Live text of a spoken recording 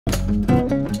Hey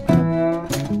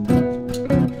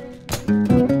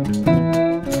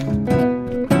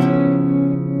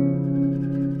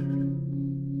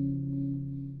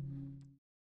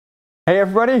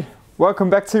everybody, welcome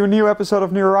back to a new episode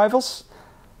of New Arrivals.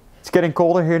 It's getting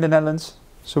colder here in the Netherlands,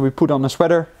 so we put on a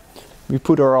sweater, we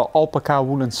put our alpaca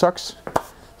woolen socks.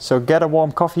 So get a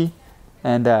warm coffee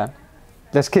and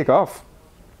let's kick off.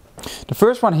 The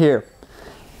first one here,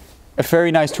 a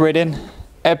very nice trade-in,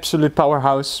 absolute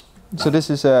powerhouse. So this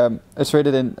is a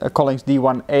traded in a Collings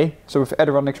D1A, so with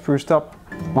Adirondack spruce top,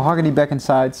 mahogany back and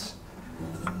sides.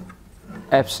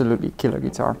 Absolutely killer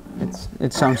guitar.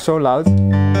 It sounds so loud.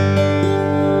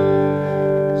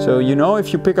 So you know,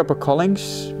 if you pick up a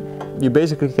Collings, you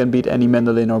basically can beat any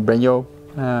mandolin or banjo.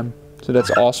 So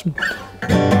that's awesome.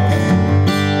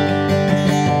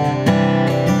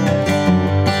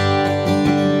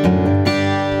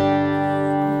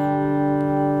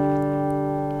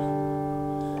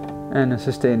 And a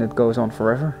sustain that goes on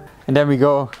forever. And then we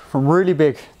go from really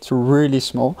big to really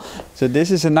small. So this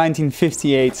is a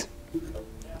 1958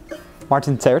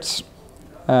 Martin Terz.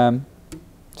 So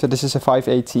this is a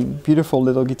 518, beautiful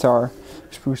little guitar,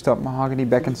 spruced up mahogany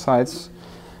back and sides.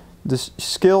 The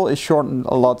scale is shortened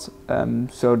a lot,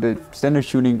 so the standard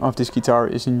tuning of this guitar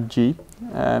is in G,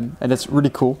 and that's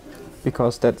really cool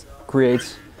because that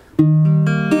creates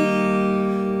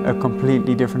a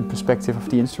completely different perspective of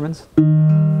the instrument.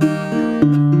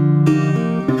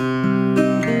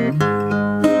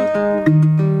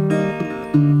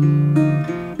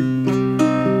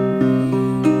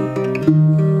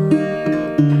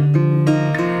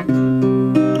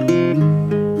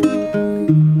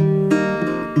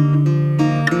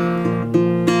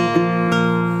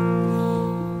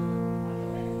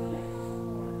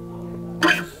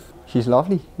 She's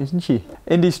lovely, isn't she?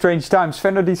 In these strange times,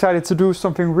 Fender decided to do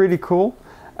something really cool.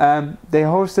 They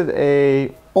hosted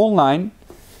a online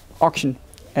auction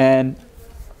and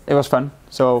it was fun.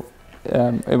 So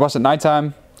it was at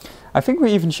nighttime. I think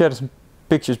we even shared some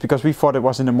pictures because we thought it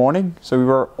was in the morning. So we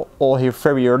were all here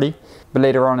very early. But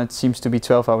later on it seems to be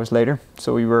 12 hours later.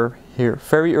 So we were here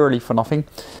very early for nothing.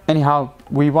 Anyhow,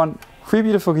 we won 3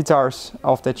 beautiful guitars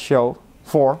of that show.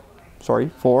 4.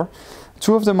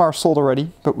 2 of them are sold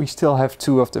already, but we still have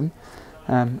 2 of them.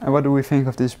 And what do we think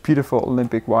of this beautiful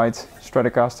Olympic white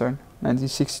Stratocaster,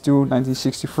 1962,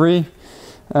 1963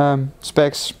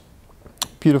 specs,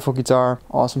 beautiful guitar,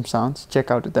 awesome sounds.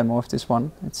 Check out the demo of this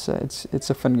one. It's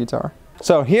a fun guitar.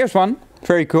 So here's one,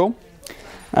 very cool.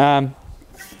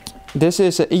 This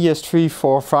is an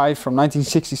ES345 from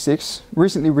 1966,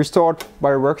 recently restored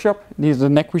by a workshop. These are the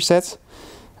neck resets.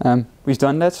 We've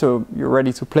done that, so you're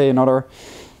ready to play another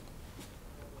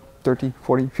 30,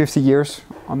 40, 50 years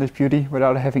on this beauty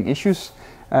without having issues.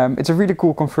 It's a really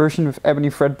cool conversion with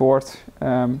ebony fretboard,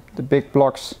 the big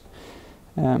blocks.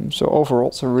 So overall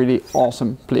it's a really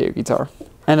awesome player guitar.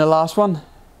 And the last one,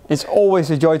 it's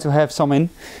always a joy to have some in.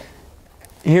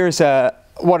 Here's a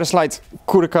Waterslide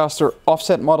Kudecaster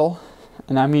offset model.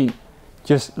 And I mean,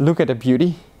 just look at the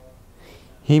beauty.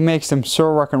 He makes them so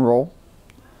rock and roll.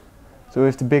 So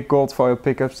with the big gold foil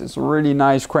pickups, it's a really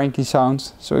nice cranky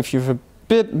sound. So if you have a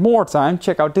bit more time,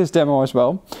 check out this demo as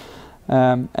well.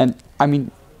 And I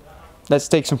mean, let's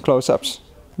take some close-ups.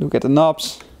 Look at the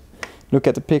knobs, look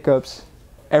at the pickups.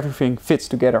 Everything fits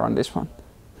together on this one.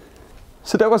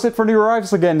 So that was it for New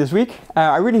Arrivals again this week.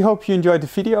 I really hope you enjoyed the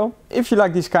video. If you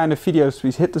like these kind of videos,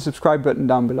 please hit the subscribe button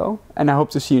down below. And I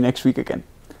hope to see you next week again.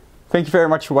 Thank you very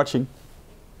much for watching.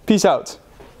 Peace out.